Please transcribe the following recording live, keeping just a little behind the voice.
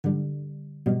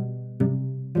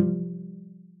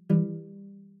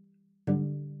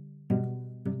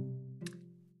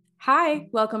Hi,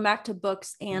 welcome back to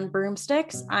Books and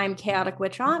Broomsticks. I'm Chaotic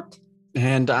Witch Aunt.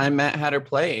 And I'm Matt Hatter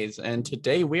Plays, and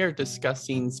today we are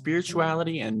discussing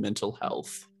spirituality and mental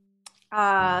health.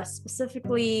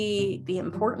 Specifically, the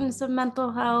importance of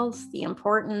mental health, the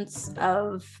importance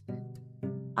of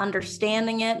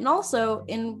understanding it, and also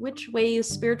in which ways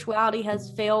spirituality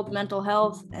has failed mental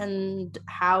health and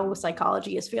how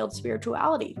psychology has failed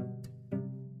spirituality.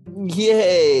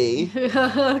 Yay!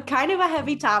 Kind of a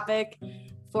heavy topic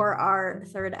for our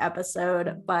third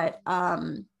episode, but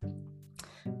I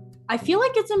feel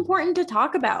like it's important to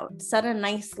talk about, set a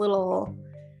nice little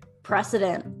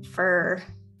precedent for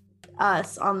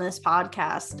us on this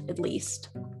podcast, at least.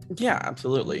 Yeah,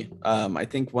 absolutely. I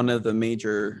think one of the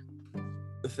major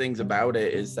things about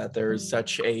it is that there's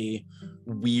such a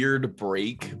weird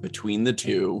break between the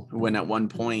two, when at one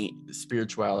point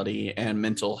spirituality and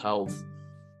mental health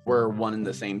were one and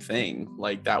the same thing.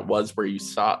 Like, that was where you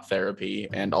sought therapy,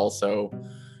 and also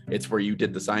it's where you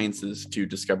did the sciences to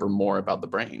discover more about the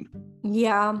brain.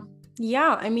 Yeah.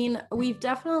 I mean, we've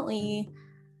definitely,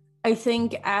 I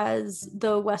think, as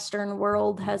the Western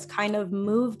world has kind of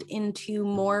moved into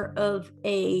more of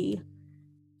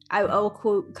I'll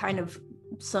quote kind of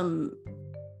some,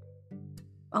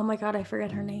 oh my God, I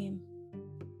forget her name.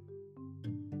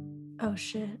 Oh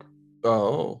shit.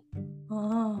 Oh.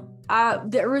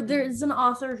 There's an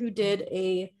author who did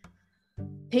a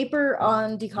paper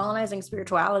on decolonizing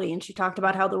spirituality, and she talked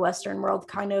about how the Western world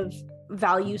kind of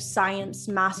values science,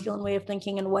 masculine way of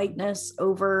thinking, and whiteness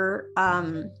over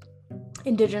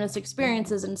indigenous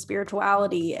experiences and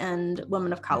spirituality and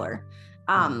women of color.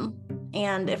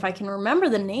 And if I can remember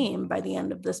the name by the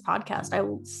end of this podcast, I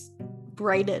will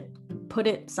put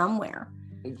it somewhere.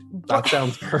 That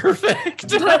sounds perfect.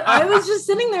 But I was just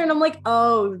sitting there and I'm like,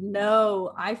 oh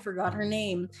no, I forgot her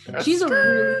name. She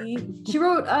wrote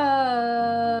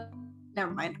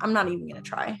never mind. I'm not even gonna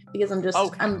try because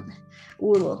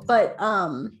but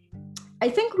I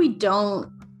think we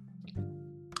don't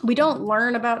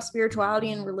learn about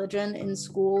spirituality and religion in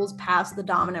schools past the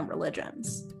dominant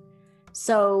religions.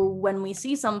 So when we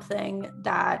see something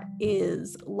that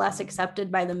is less accepted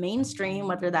by the mainstream,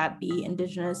 whether that be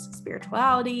indigenous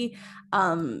spirituality,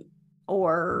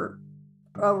 or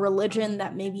a religion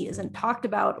that maybe isn't talked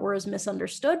about or is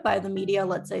misunderstood by the media,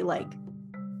 let's say like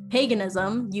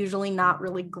paganism, usually not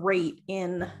really great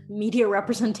in media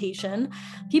representation,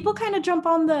 people kind of jump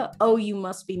on the, oh, you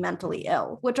must be mentally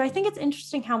ill, which I think it's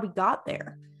interesting how we got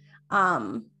there.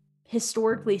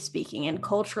 Historically speaking and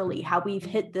culturally, how we've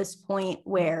hit this point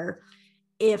where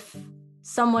if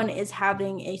someone is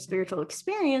having a spiritual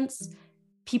experience,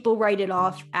 people write it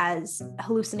off as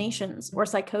hallucinations or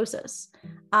psychosis.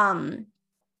 And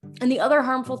the other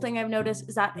harmful thing I've noticed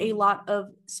is that a lot of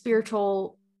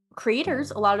spiritual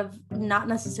creators, a lot of not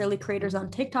necessarily creators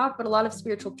on TikTok, but a lot of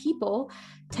spiritual people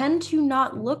tend to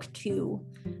not look to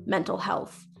mental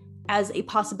health as a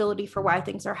possibility for why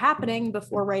things are happening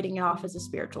before writing it off as a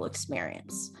spiritual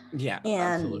experience. Yeah,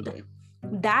 and absolutely.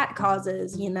 That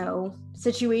causes,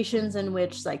 situations in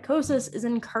which psychosis is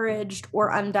encouraged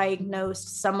or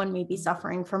undiagnosed. Someone may be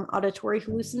suffering from auditory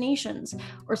hallucinations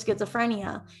or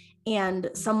schizophrenia, and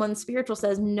someone spiritual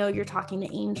says, no, you're talking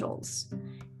to angels.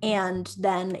 And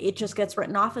then it just gets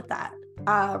written off at that.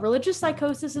 Religious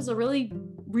psychosis is a really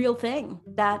real thing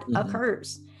that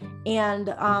occurs.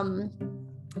 And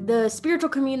the spiritual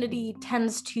community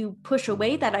tends to push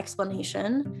away that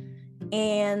explanation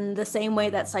in the same way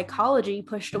that psychology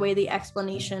pushed away the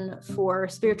explanation for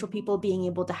spiritual people being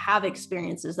able to have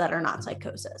experiences that are not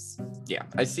psychosis. Yeah,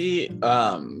 I see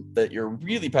that you're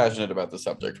really passionate about the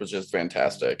subject, which is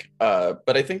fantastic.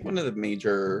 But I think one of the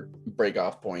major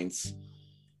break-off points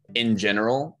in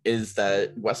general is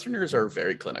that Westerners are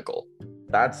very clinical.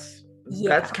 That's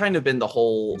kind of been the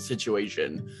whole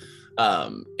situation,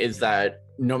 is that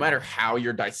no matter how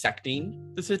you're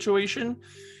dissecting the situation,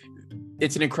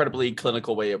 it's an incredibly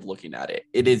clinical way of looking at it.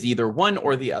 It is either one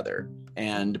or the other,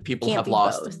 and people have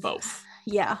lost both.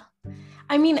 Yeah.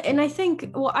 I mean, and I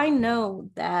think, I know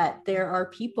that there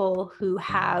are people who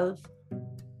have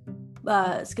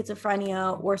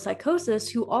schizophrenia or psychosis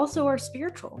who also are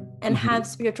spiritual and have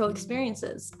spiritual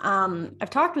experiences. I've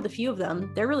talked with a few of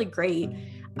them. They're really great.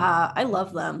 I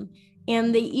love them.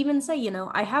 And they even say,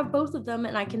 I have both of them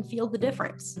and I can feel the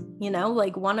difference.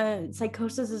 Like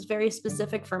psychosis is very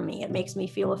specific for me. It makes me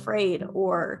feel afraid,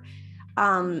 or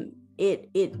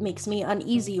it makes me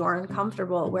uneasy or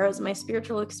uncomfortable, whereas my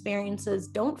spiritual experiences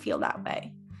don't feel that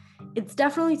way. It's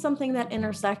definitely something that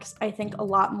intersects, I think, a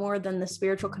lot more than the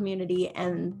spiritual community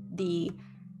and the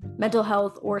mental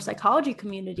health or psychology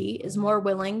community is more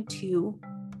willing to,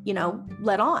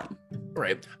 let on.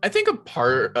 Right. I think a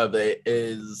part of it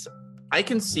is I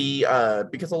can see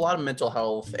because a lot of mental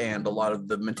health and a lot of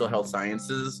the mental health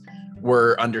sciences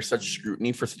were under such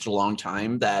scrutiny for such a long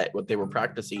time that what they were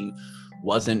practicing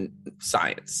wasn't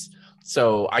science.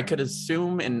 So I could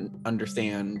assume and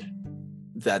understand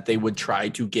that they would try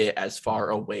to get as far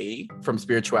away from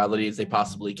spirituality as they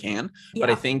possibly can. Yeah.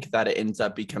 But I think that it ends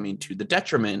up becoming to the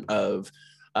detriment of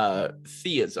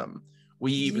theism.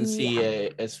 We even see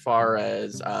it as far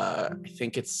as I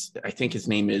think his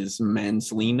name is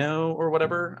Manzolino or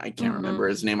whatever. I can't remember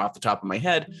his name off the top of my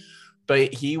head,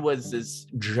 but he was this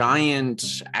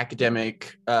giant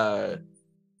academic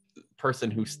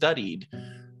person who studied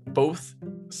both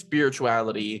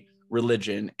spirituality,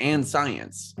 religion, and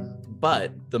science.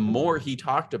 But the more he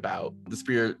talked about the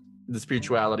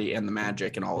spirituality and the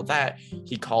magic and all of that,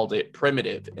 he called it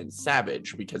primitive and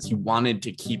savage because he wanted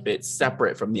to keep it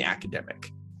separate from the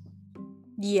academic.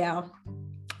 Yeah.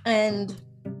 And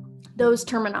those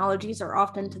terminologies are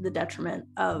often to the detriment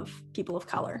of people of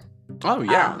color. Oh,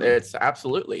 yeah. It's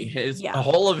absolutely.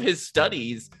 Whole of his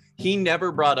studies, he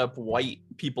never brought up white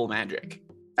people magic.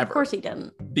 Ever. Of course he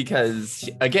didn't. Because,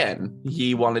 again,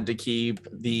 he wanted to keep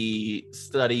the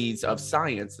studies of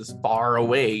science as far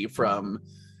away from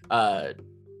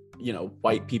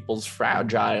white people's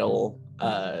fragile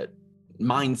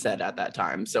mindset at that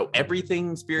time. So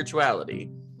everything spirituality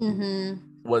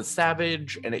was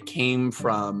savage, and it came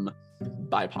from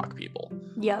BIPOC people.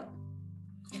 Yep.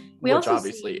 Which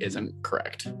obviously isn't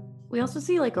correct. We also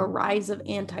see like a rise of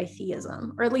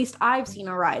anti-theism, or at least I've seen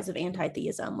a rise of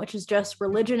anti-theism, which is just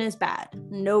religion is bad.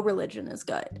 No religion is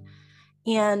good.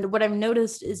 And what I've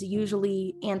noticed is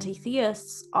usually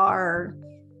anti-theists are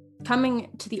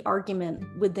coming to the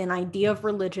argument with an idea of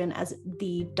religion as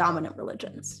the dominant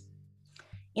religions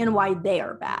and why they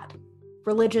are bad.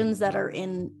 Religions that are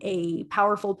in a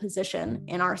powerful position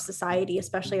in our society,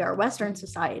 especially our Western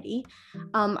society.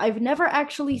 I've never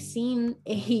actually seen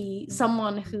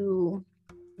someone who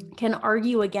can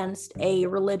argue against a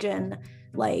religion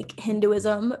like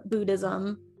Hinduism,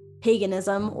 Buddhism,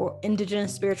 paganism, or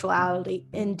indigenous spirituality,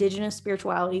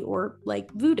 or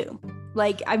like voodoo.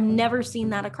 Like, I've never seen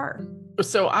that occur.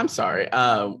 So I'm sorry.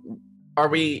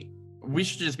 We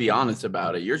should just be honest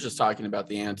about it. You're just talking about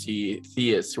the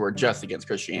anti-theists who are just against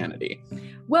Christianity.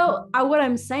 Well, what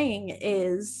I'm saying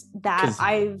is that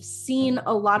I've seen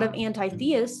a lot of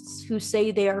anti-theists who say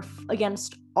they are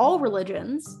against all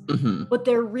religions, but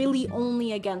they're really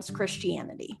only against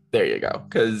Christianity. There you go.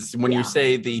 Because when you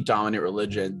say the dominant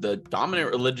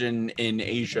religion in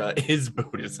Asia is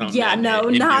Buddhism. Yeah, no,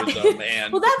 not.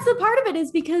 Well, that's the part of it,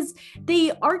 is because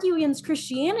they argue against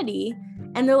Christianity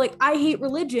and they're like, I hate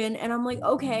religion. And I'm like,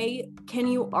 okay, can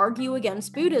you argue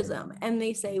against Buddhism? And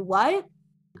they say, what?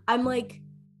 I'm like,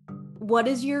 what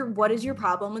is your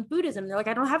problem with Buddhism? They're like,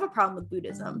 I don't have a problem with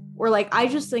Buddhism. Or like, I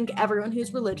just think everyone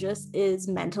who's religious is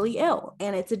mentally ill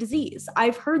and it's a disease.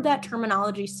 I've heard that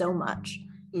terminology so much.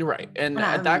 Right. And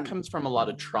that comes from a lot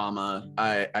of trauma,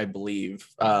 I believe,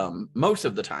 most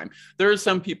of the time. There are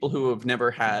some people who have never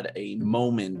had a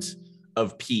moment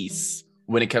of peace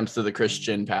when it comes to the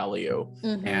Christian paleo.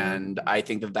 And I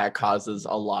think that causes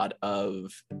a lot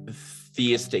of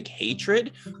theistic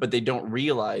hatred, but they don't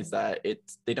realize that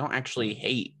they don't actually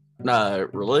hate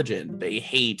religion. They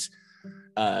hate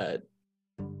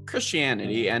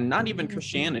Christianity, and not even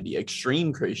Christianity,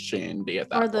 extreme Christianity at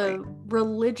that point. Or the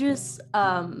religious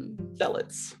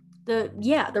zealots.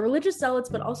 The religious zealots,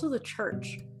 but also the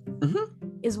church.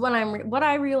 Is what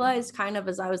I realized kind of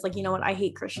as I was like, you know what, I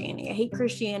hate Christianity. I hate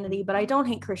Christianity, but I don't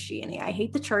hate Christianity. I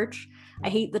hate the church. I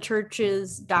hate the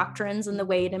church's doctrines and the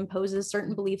way it imposes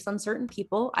certain beliefs on certain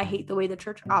people. I hate the way the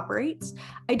church operates.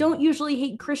 I don't usually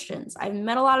hate Christians. I've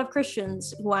met a lot of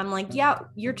Christians who I'm like, yeah,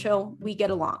 you're chill. We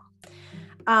get along.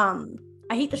 I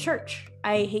hate the church.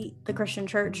 I hate the Christian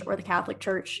church or the Catholic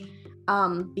church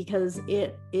because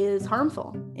it is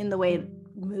harmful in the way it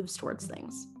moves towards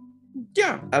things.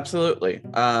 Yeah, absolutely.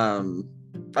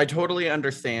 I totally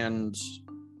understand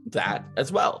that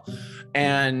as well.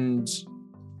 And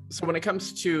so when it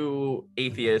comes to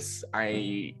atheists,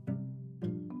 I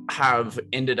have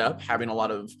ended up having a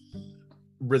lot of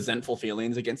resentful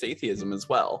feelings against atheism as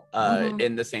well,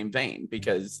 in the same vein,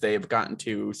 because they've gotten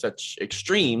to such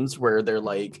extremes where they're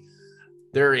like,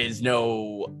 there is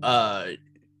no,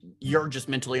 you're just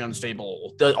mentally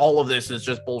unstable. All of this is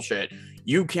just bullshit.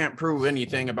 You can't prove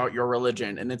anything about your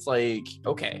religion. And it's like,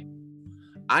 okay,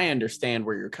 I understand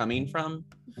where you're coming from,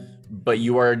 but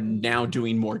you are now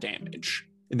doing more damage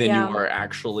than you are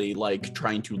actually like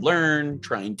trying to learn,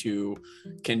 trying to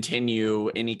continue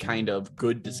any kind of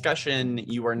good discussion.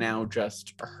 You are now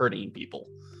just hurting people.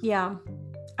 Yeah.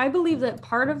 I believe that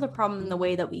part of the problem in the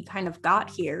way that we kind of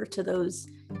got here to those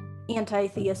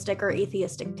anti-theistic or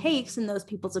atheistic takes and those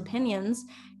people's opinions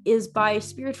is by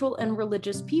spiritual and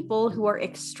religious people who are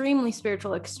extremely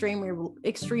spiritual,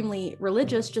 extremely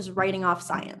religious, just writing off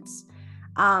science.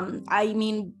 I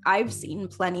mean, I've seen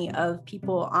plenty of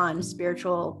people on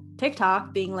spiritual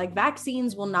TikTok being like,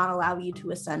 vaccines will not allow you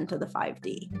to ascend to the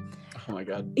 5D. Oh my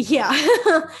God. Yeah.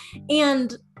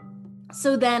 And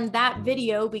so then that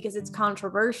video, because it's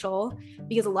controversial,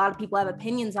 because a lot of people have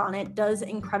opinions on it, does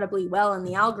incredibly well in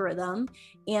the algorithm.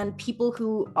 And people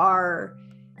who are,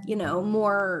 you know,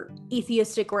 more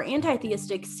atheistic or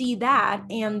anti-theistic see that,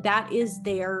 and that is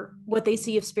what they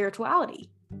see of spirituality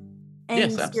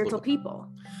and spiritual people.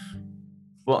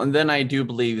 Well, and then I do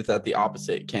believe that the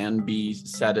opposite can be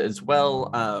said as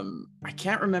well. I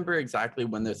can't remember exactly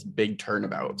when this big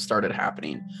turnabout started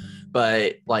happening,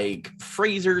 but like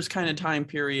Fraser's kind of time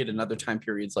period and other time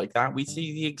periods like that, we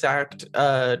see the exact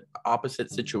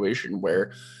opposite situation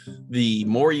where the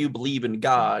more you believe in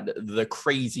God, the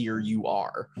crazier you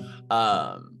are.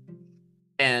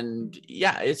 And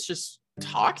yeah, it's just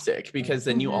toxic, because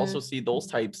then you also see those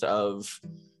types of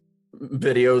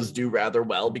videos do rather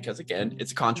well, because again,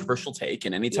 it's a controversial take,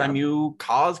 and anytime you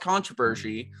cause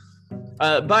controversy,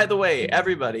 by the way,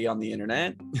 everybody on the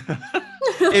internet,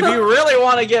 if you really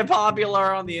want to get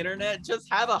popular on the internet,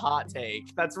 just have a hot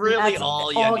take. That's really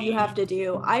all you have to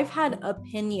do. I've had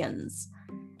opinions,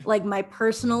 like my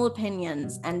personal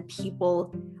opinions, and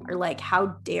people are like, how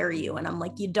dare you? And I'm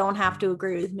like, you don't have to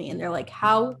agree with me. And they're like,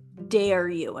 how dare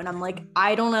you? And I'm like,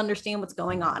 I don't understand what's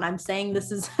going on. I'm saying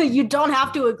this is, you don't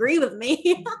have to agree with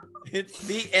me. It's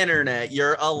the internet.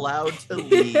 You're allowed to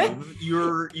leave.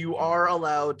 You are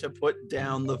allowed to put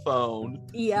down the phone.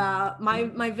 Yeah, my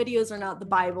videos are not the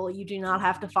Bible. You do not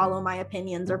have to follow my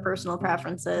opinions or personal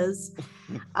preferences.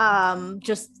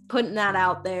 Just putting that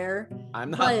out there.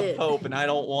 I'm not the Pope, and I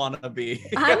don't want to be.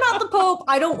 I'm not the Pope.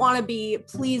 I don't want to be.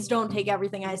 Please don't take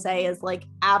everything I say as like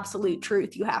absolute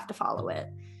truth. You have to follow it.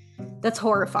 That's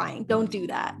horrifying. Don't do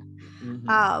that.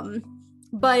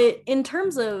 But in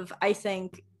terms of, I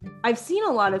think I've seen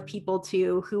a lot of people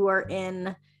too who are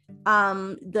in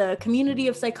the community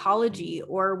of psychology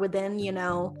or within, you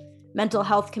know, mental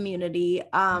health community,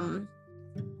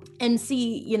 and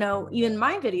see, you know, even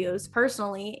my videos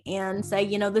personally and say,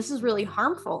 you know, this is really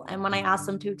harmful. And when I ask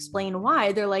them to explain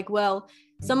why, they're like, well,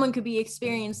 someone could be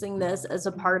experiencing this as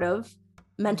a part of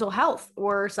mental health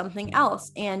or something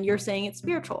else, and you're saying it's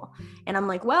spiritual. And I'm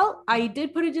like, well, I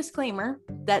did put a disclaimer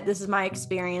that this is my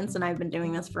experience and I've been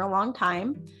doing this for a long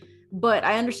time, but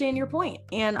I understand your point.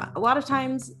 And a lot of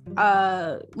times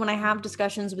when I have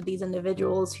discussions with these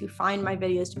individuals who find my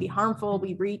videos to be harmful,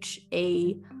 we reach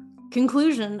a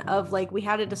conclusion of like, we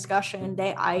had a discussion,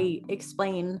 I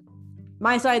explain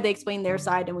my side, they explain their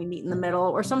side, and we meet in the middle.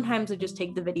 Or sometimes I just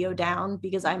take the video down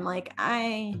because I'm like,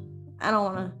 I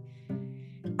don't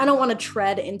want to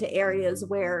tread into areas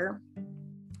where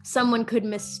someone could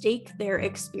mistake their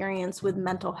experience with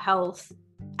mental health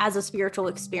as a spiritual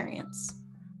experience.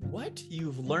 What?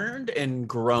 You've learned and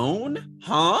grown?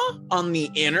 Huh? On the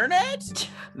internet?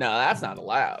 No, that's not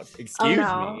allowed. Excuse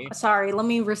me. Sorry, let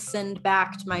me rescind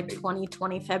back to my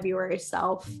 2020 February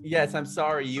self. Yes, I'm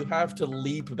sorry. You have to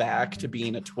leap back to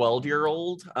being a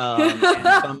 12-year-old and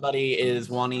somebody is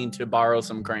wanting to borrow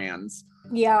some crayons.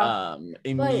 Yeah.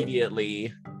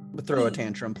 Immediately throw a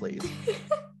tantrum, please.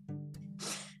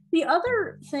 The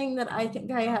other thing that I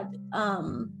think I have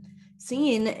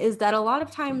seen is that a lot of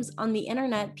times on the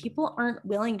internet, people aren't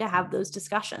willing to have those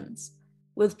discussions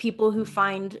with people who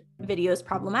find videos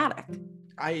problematic.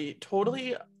 I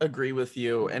totally agree with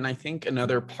you. And I think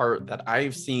another part that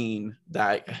I've seen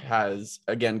that has,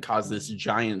 again, caused this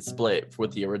giant split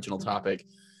with the original topic,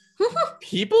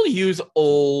 people use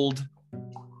old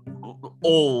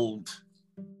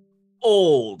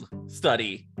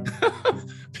study.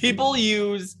 People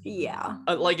use,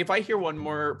 like if I hear one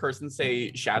more person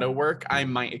say shadow work, I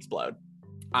might explode.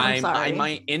 I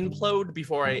might implode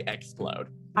before I explode.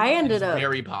 I ended up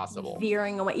very possible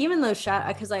veering away, even though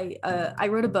because I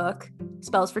wrote a book,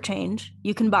 Spells for Change.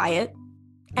 You can buy it.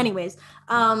 Anyways,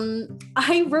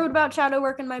 I wrote about shadow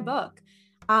work in my book.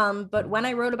 But when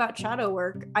I wrote about shadow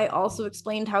work, I also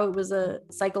explained how it was a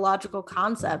psychological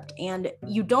concept, and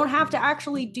you don't have to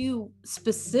actually do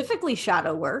specifically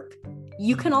shadow work.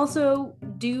 You can also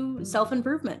do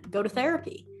self-improvement, go to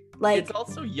therapy. Like, it's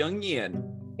also Jungian.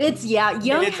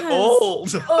 Jung it's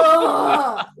old.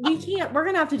 We're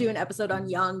gonna have to do an episode on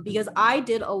Jung, because I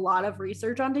did a lot of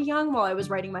research onto Jung while I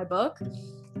was writing my book,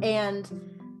 and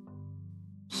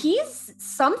He's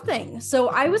something. So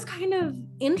I was kind of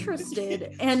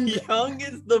interested. And Jung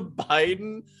is the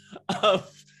Biden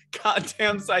of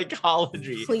goddamn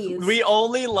psychology. Please. We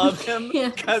only love him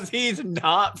because he's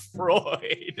not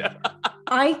Freud.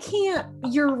 I can't.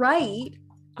 You're right.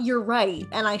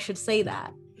 And I should say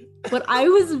that. But I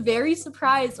was very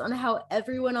surprised on how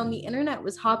everyone on the internet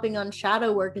was hopping on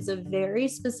shadow work as a very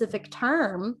specific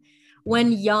term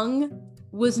when Jung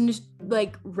was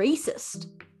like racist.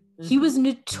 He was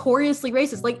notoriously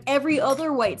racist, like every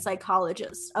other white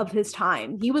psychologist of his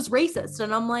time. He was racist.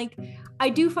 And I'm like, I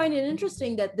do find it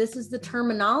interesting that this is the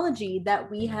terminology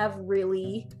that we have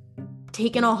really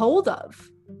taken a hold of.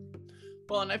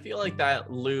 Well, and I feel like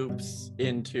that loops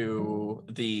into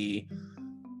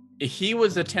he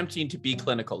was attempting to be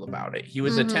clinical about it. He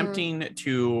was attempting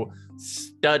to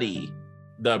study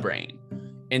the brain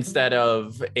instead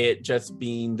of it just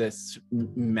being this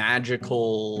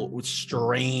magical,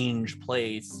 strange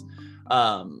place.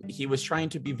 He was trying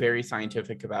to be very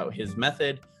scientific about his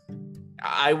method.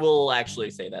 I will actually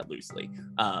say that loosely,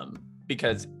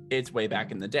 because it's way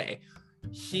back in the day.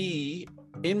 He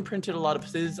imprinted a lot of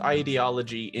his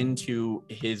ideology into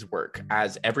his work,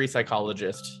 as every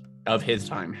psychologist of his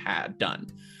time had done.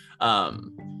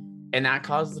 And that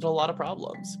caused a lot of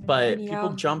problems, but people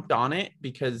jumped on it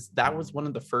because that was one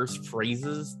of the first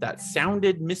phrases that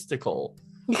sounded mystical.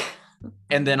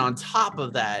 And then on top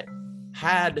of that,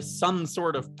 had some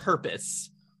sort of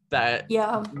purpose that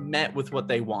met with what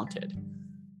they wanted.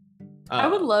 I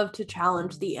would love to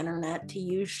challenge the internet to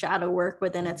use shadow work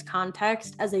within its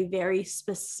context as a very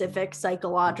specific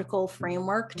psychological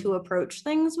framework to approach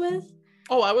things with.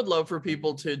 Oh, I would love for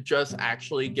people to just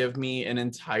actually give me an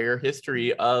entire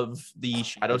history of the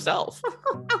shadow self.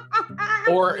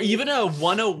 Or even a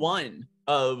 101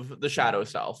 of the shadow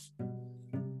self.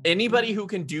 Anybody who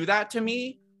can do that to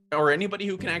me, or anybody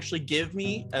who can actually give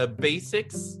me a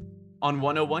basics on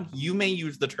 101, you may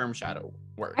use the term shadow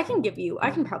work. I can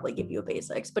probably give you a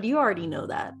basics, but you already know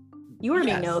that. You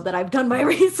already know that I've done my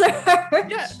research.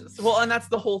 Yes. Well, and that's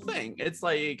the whole thing. It's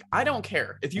like, I don't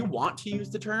care. If you want to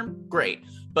use the term, great.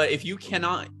 But if you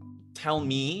cannot tell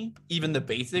me even the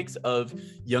basics of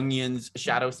Jungian's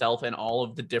shadow self and all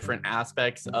of the different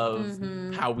aspects of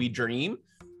how we dream,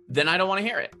 then I don't want to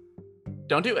hear it.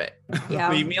 Don't do it. Yeah.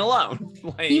 Leave me alone.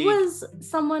 He was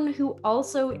someone who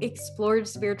also explored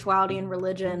spirituality and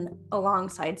religion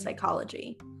alongside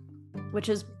psychology, which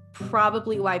is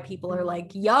probably why people are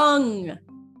like Jung.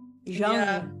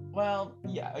 Yeah, well,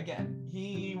 yeah, again,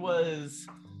 he was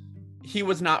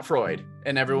not Freud,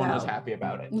 and everyone was happy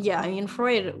about it. Yeah, I mean,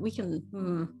 Freud, we can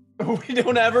we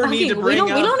don't ever need to bring we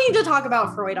don't need to talk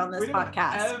about Freud on this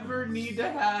podcast. We don't ever need to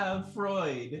have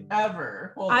Freud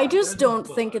ever. I just don't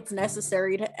think it's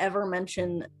necessary to ever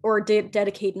mention or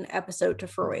dedicate an episode to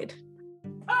Freud.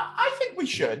 I think we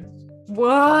should.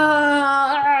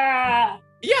 What?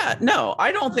 Yeah, no,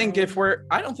 I don't think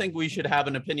we should have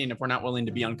an opinion if we're not willing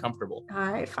to be uncomfortable.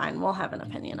 All right, fine. We'll have an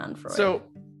opinion on Freud. So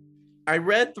I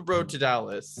read The Road to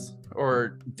Dallas,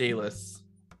 or Dallas.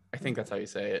 I think that's how you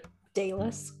say it.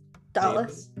 Dallas.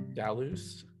 Dallas.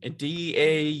 Dallas.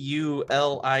 D-A-U-L-I-S.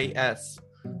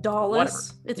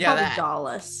 Dallas. It's probably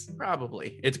Dallas.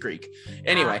 Probably. It's Greek.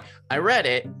 Anyway, I read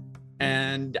it,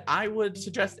 and I would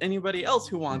suggest anybody else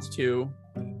who wants to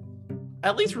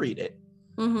at least read it.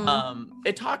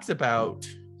 It talks about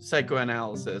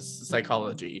psychoanalysis,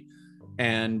 psychology,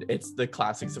 and it's the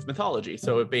classics of mythology.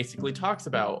 So it basically talks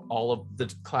about all of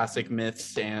the classic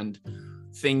myths and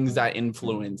things that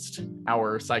influenced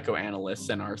our psychoanalysts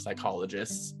and our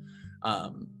psychologists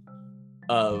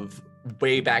of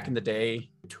way back in the day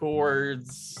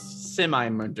towards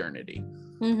semi-modernity.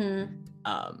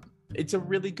 It's a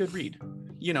really good read.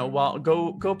 You know,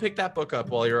 go pick that book up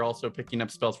while you're also picking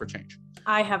up Spells for Change.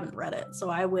 I haven't read it,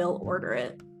 so I will order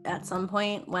it at some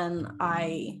point when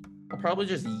I'll probably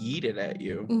just yeet it at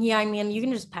you. Yeah, I mean, you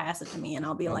can just pass it to me and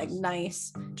I'll be like,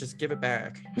 nice. Just give it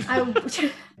back. I will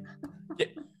give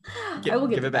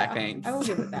it back. Thanks. I will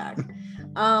give it back.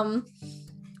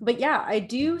 But yeah, I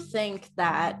do think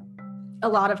that a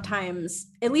lot of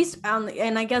times, at least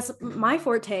and I guess my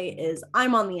forte is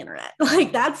I'm on the internet.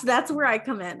 Like that's where I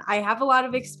come in. I have a lot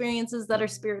of experiences that are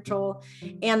spiritual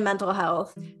and mental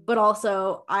health, but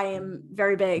also I am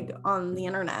very big on the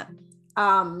internet.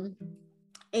 And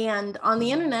on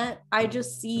the internet, I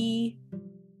just see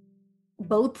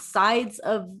both sides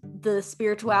of the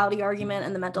spirituality argument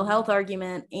and the mental health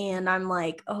argument. And I'm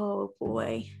like, oh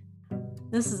boy,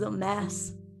 this is a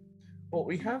mess. Well,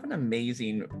 we have an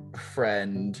amazing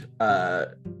friend,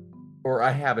 or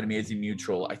I have an amazing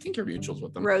mutual. I think you're mutuals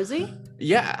with them. Rosie?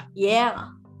 Yeah.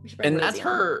 Yeah. And that's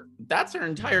her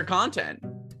entire content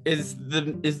is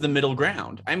the middle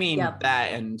ground. I mean,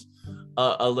 that and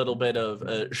a little bit of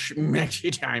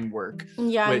schmexy time work.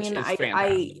 Yeah, I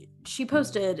mean, she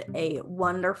posted a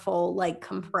wonderful like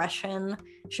compression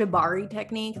shibari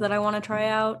technique that I want to try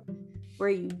out, where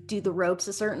you do the ropes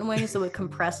a certain way so it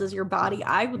compresses your body.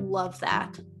 I would love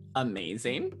that.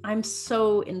 Amazing. I'm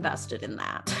so invested in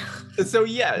that. So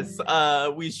yes,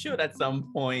 we should at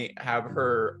some point have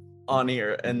her on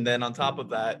here, and then on top of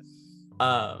that,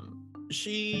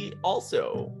 she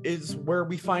also is where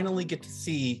we finally get to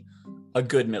see a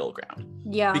good middle ground.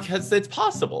 Yeah, because it's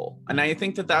possible, and I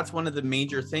think that that's one of the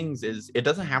major things is it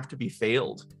doesn't have to be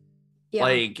failed. Yeah.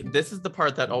 Like, this is the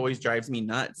part that always drives me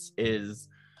nuts, is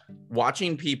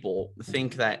watching people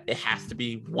think that it has to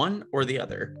be one or the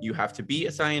other. You have to be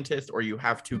a scientist, or you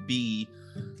have to be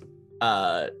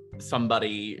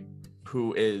somebody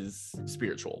who is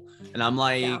spiritual. And I'm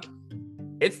like,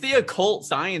 it's the occult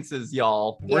sciences,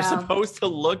 y'all. Yeah. We're supposed to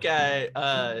look at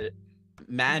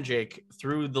magic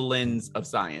through the lens of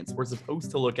science. We're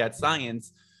supposed to look at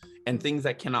science and things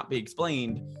that cannot be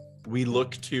explained. We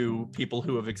look to people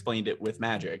who have explained it with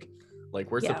magic.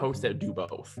 Like, we're supposed to do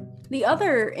both. The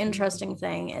other interesting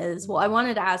thing is, well, I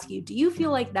wanted to ask you, do you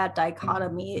feel like that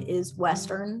dichotomy is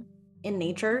Western in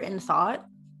nature, in thought?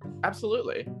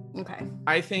 Absolutely. Okay.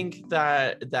 I think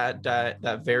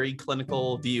that very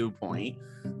clinical viewpoint,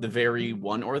 the very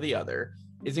one or the other,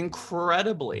 is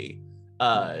incredibly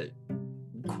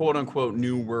quote unquote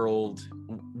new world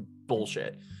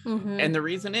bullshit. Mm-hmm. And the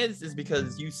reason is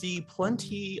because you see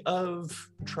plenty of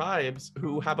tribes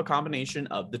who have a combination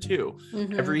of the two.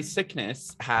 Mm-hmm. Every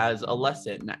sickness has a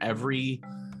lesson. Every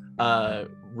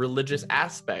religious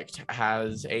aspect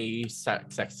has a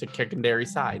secondary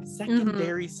side.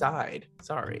 Side.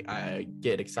 Sorry, I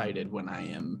get excited when I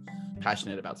am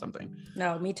passionate about something.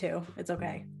 No, me too. It's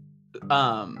okay.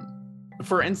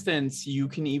 For instance, you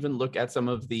can even look at some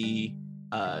of the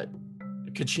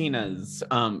Kachinas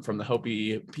from the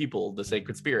Hopi people, the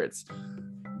sacred spirits.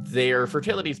 They're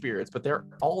fertility spirits, but they're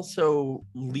also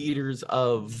leaders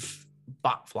of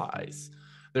botflies.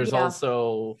 There's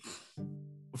also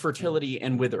fertility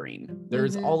and withering.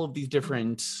 There's all of these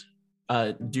different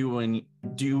dueling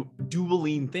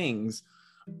things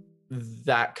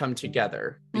that come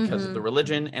together because of the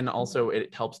religion, and also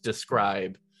it helps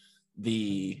describe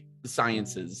the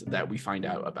sciences that we find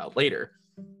out about later.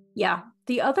 Yeah.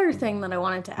 The other thing that I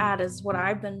wanted to add is what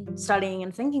I've been studying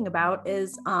and thinking about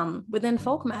is within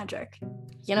folk magic,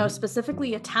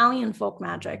 specifically Italian folk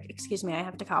magic. Excuse me, I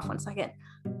have to cough 1 second.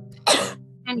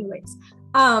 Anyways,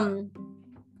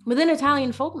 within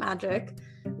Italian folk magic,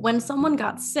 when someone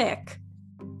got sick,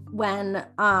 when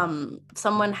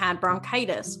someone had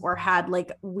bronchitis or had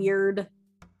like weird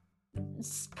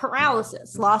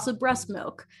paralysis, loss of breast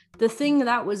milk, the thing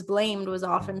that was blamed was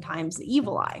oftentimes the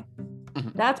evil eye.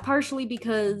 Mm-hmm. That's partially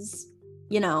because,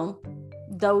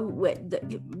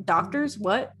 doctors,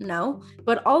 what? No.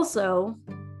 But also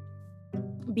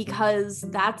because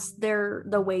that's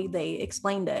the way they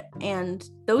explained it. And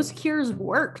those cures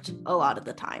worked a lot of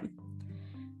the time.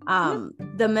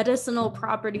 The medicinal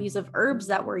properties of herbs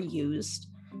that were used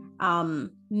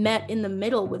met in the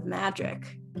middle with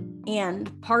magic.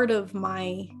 And part of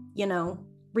my,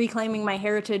 reclaiming my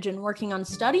heritage and working on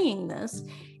studying this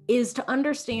is to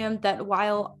understand that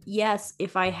while, yes,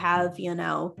 if I have,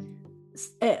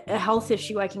 a health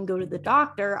issue, I can go to the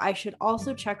doctor, I should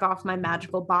also check off my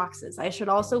magical boxes. I should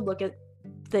also look at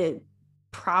the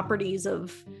properties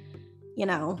of,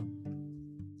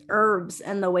 herbs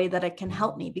and the way that it can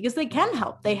help me, because they can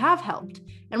help. They have helped.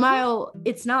 And while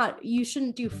it's not, you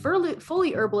shouldn't do fully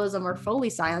herbalism or fully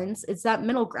science, it's that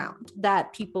middle ground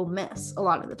that people miss a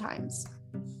lot of the times.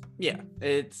 Yeah,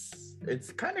 it's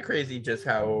kind of crazy just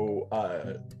how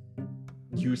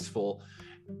useful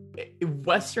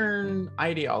Western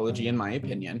ideology, in my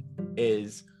opinion,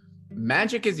 is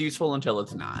magic is useful until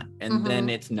it's not, and then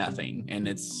it's nothing, and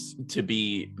it's to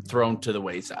be thrown to the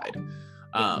wayside.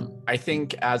 I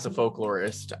think as a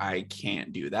folklorist, I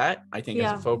can't do that. I think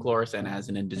as a folklorist and as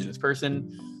an Indigenous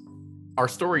person, our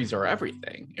stories are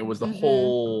everything. It was the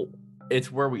whole,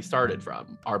 it's where we started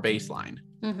from, our baseline.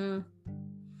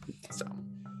 So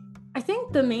I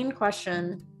think the main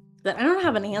question that I don't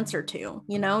have an answer to,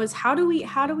 is how do we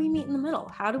meet in the middle?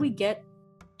 How do we get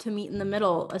to meet in the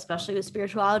middle, especially with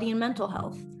spirituality and mental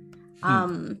health?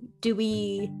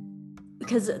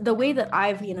 Because the way that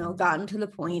I've, gotten to the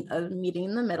point of meeting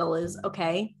in the middle is,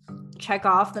 okay, check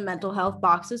off the mental health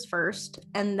boxes first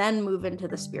and then move into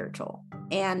the spiritual.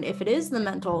 And if it is the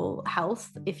mental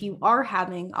health, if you are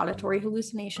having auditory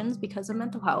hallucinations because of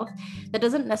mental health, that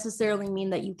doesn't necessarily mean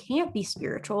that you can't be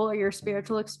spiritual or your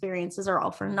spiritual experiences are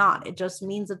all for naught. It just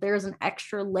means that there's an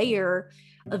extra layer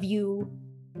of you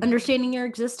understanding your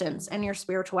existence and your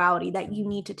spirituality that you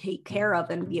need to take care of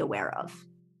and be aware of.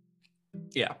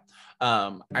 Yeah.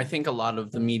 I think a lot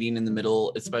of the meeting in the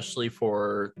middle, especially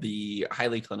for the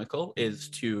highly clinical, is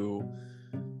to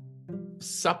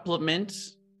supplement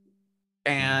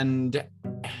and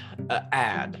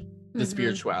add the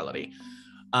spirituality.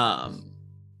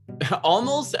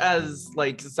 Almost as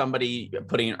like somebody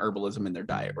putting herbalism in their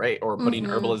diet, right? Or putting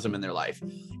herbalism in their life.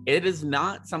 It is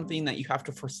not something that you have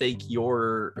to forsake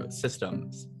your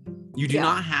systems. You do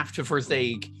not have to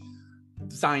forsake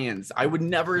science. I would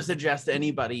never suggest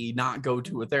anybody not go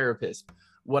to a therapist.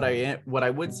 What I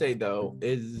would say though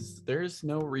is there's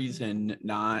no reason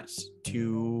not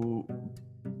to,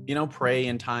 pray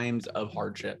in times of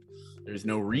hardship. There's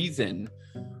no reason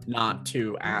not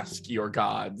to ask your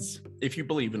gods, if you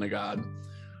believe in a god,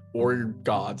 or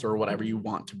gods, or whatever you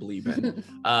want to believe in.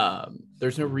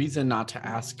 There's no reason not to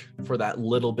ask for that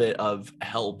little bit of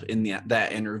help in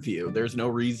that interview. There's no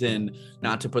reason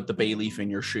not to put the bay leaf in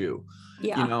your shoe.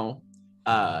 Yeah.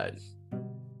 I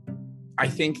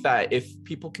think that if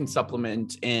people can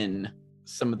supplement in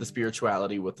some of the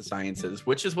spirituality with the sciences,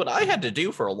 which is what I had to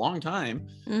do for a long time,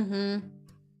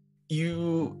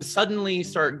 you suddenly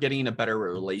start getting a better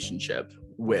relationship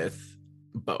with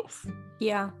both.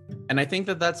 Yeah. And I think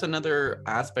that that's another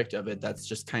aspect of it that's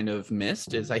just kind of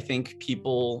missed, is I think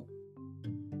people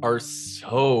are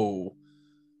so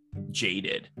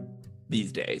jaded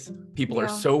these days. People are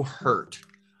so hurt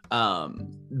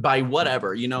by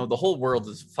whatever, the whole world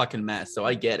is a fucking mess, so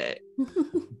I get it.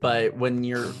 But when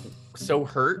you're so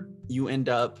hurt, you end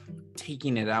up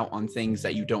taking it out on things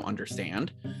that you don't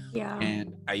understand. Yeah.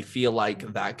 And I feel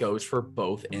like that goes for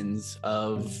both ends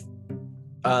of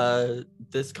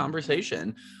this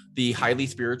conversation. The highly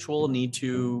spiritual need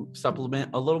to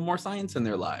supplement a little more science in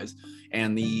their lives,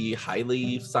 and the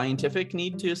highly scientific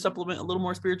need to supplement a little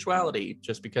more spirituality,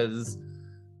 just because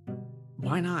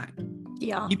why not?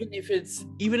 Yeah. Even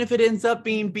if it ends up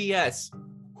being BS,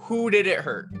 who did it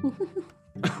hurt?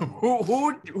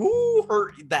 who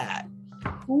hurt that?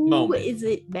 Who moment? Is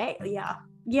it bad? Yeah.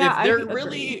 Yeah. If there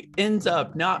really ends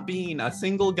up not being a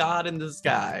single god in the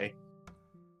sky,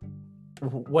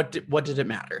 what did it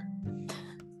matter?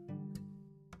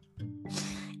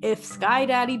 If Sky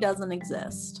Daddy doesn't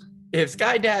exist. If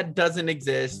Sky Dad doesn't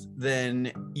exist,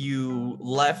 then you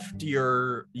left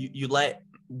you let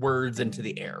words into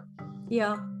the air.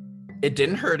 Yeah. It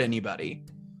didn't hurt anybody.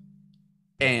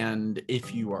 And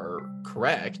if you are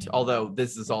correct, although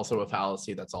this is also a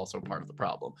fallacy, that's also part of the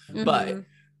problem. But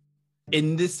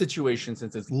in this situation,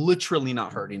 since it's literally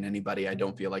not hurting anybody, I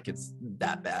don't feel like it's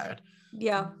that bad.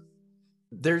 Yeah.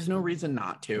 There's no reason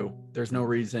not to. There's no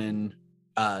reason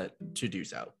to do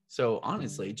so. So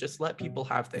honestly, just let people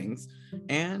have things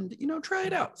and, try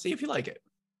it out. See if you like it.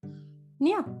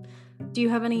 Yeah. Do you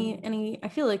have any, I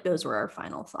feel like those were our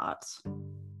final thoughts.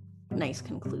 Nice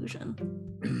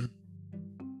conclusion.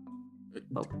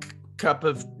 Cup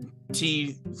of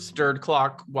tea stirred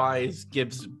clockwise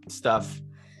gives stuff.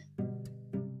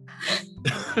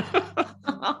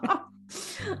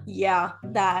 Yeah,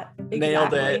 that exactly.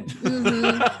 Nailed it.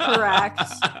 Correct.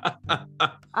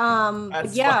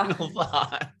 That's yeah. Final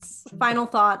thoughts. Final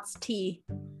thoughts. Tea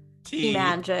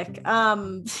magic.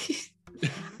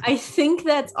 I think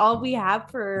that's all we have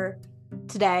for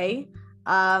today.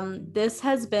 This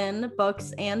has been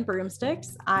Books and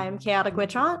Broomsticks. I'm Chaotic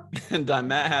Witch Hunt. And I'm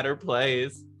Matt Hatter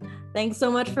Plays. Thanks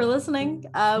so much for listening.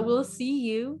 We'll see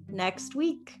you next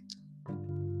week.